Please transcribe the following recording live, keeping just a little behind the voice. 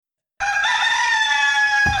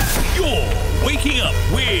Waking Up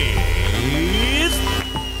with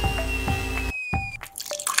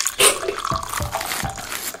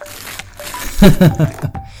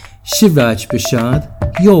Shivraj Prashad,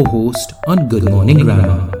 your host on Good Morning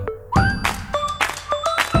Grammar.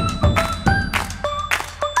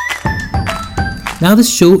 Now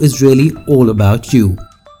this show is really all about you.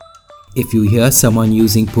 If you hear someone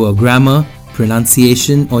using poor grammar,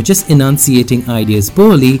 pronunciation or just enunciating ideas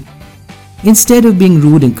poorly, instead of being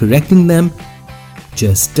rude and correcting them,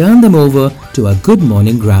 just turn them over to our Good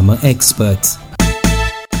Morning Grammar experts.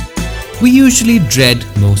 We usually dread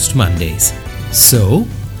most Mondays. So,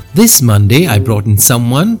 this Monday I brought in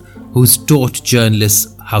someone who's taught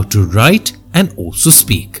journalists how to write and also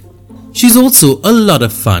speak. She's also a lot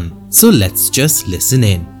of fun, so let's just listen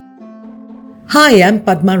in. Hi, I'm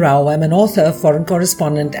Padma Rao. I'm an author, foreign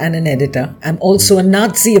correspondent and an editor. I'm also a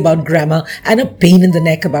Nazi about grammar and a pain in the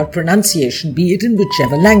neck about pronunciation, be it in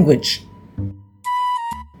whichever language.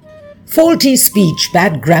 Faulty speech,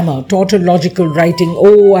 bad grammar, tautological writing.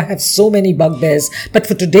 Oh, I have so many bugbears, but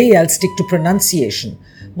for today I'll stick to pronunciation.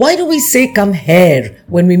 Why do we say come here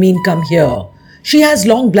when we mean come here? She has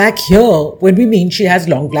long black hair when we mean she has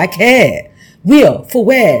long black hair. Where for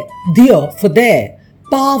where, there for there,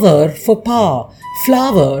 power for power,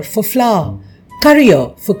 flower for flower,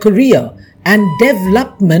 career for career, and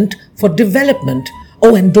development for development.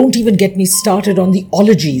 Oh, and don't even get me started on the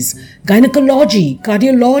ologies. Gynecology,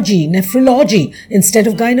 cardiology, nephrology instead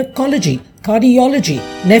of gynecology, cardiology,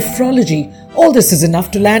 nephrology. All this is enough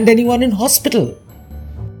to land anyone in hospital.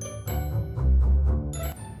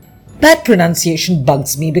 Bad pronunciation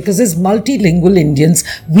bugs me because as multilingual Indians,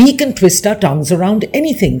 we can twist our tongues around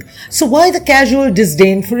anything. So why the casual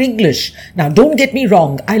disdain for English? Now don't get me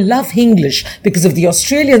wrong, I love English because if the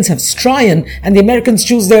Australians have Stryan and the Americans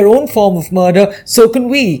choose their own form of murder, so can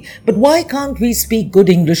we. But why can't we speak good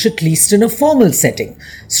English at least in a formal setting?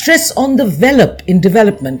 Stress on the velop in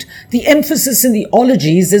development. The emphasis in the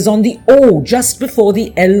ologies is on the O just before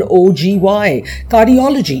the L-O-G-Y.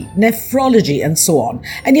 Cardiology, nephrology and so on.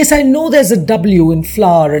 And yes, I know there's a W in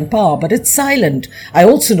flower and power, but it's silent. I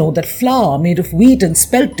also know that flour made of wheat and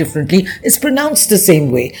spelt differently is pronounced the same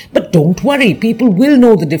way. But don't worry, people will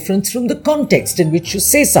know the difference from the context in which you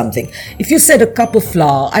say something. If you said a cup of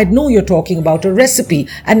flour, I'd know you're talking about a recipe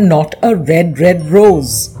and not a red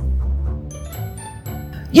rose.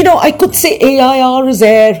 You know, I could say AIR is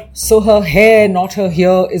air, so her hair, not her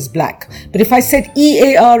hair, is black. But if I said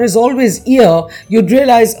EAR is always ear, you'd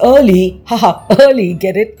realize early,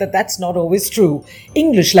 get it, that that's not always true.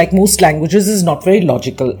 English, like most languages, is not very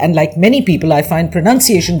logical. And like many people, I find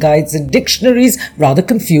pronunciation guides and dictionaries rather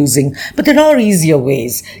confusing. But there are easier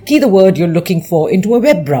ways. Key the word you're looking for into a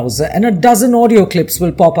web browser and a dozen audio clips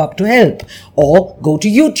will pop up to help. Or go to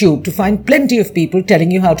YouTube to find plenty of people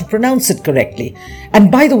telling you how to pronounce it correctly. And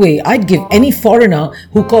by the way, I'd give any foreigner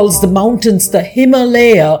who calls the mountains the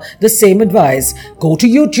Himalaya the same advice. Go to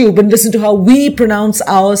YouTube and listen to how we pronounce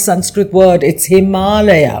our Sanskrit word. It's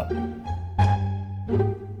Himalaya.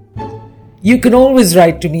 You can always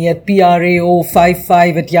write to me at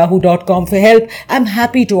prao55@yahoo.com for help. I'm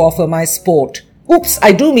happy to offer my support. Oops,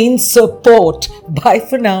 I do mean support. Bye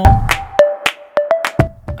for now.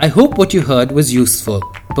 I hope what you heard was useful,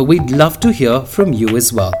 but we'd love to hear from you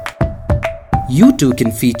as well. You too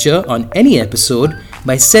can feature on any episode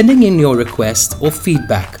by sending in your request or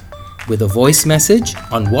feedback with a voice message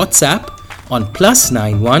on WhatsApp on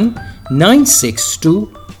 +91 962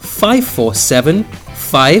 547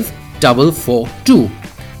 5442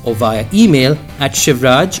 or via email at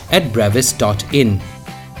shivraj@brevis.in.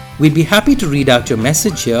 We'd be happy to read out your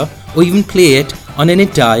message here or even play it on an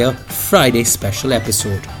entire Friday special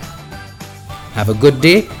episode. Have a good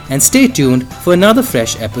day and stay tuned for another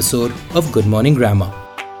fresh episode of Good Morning Grammar.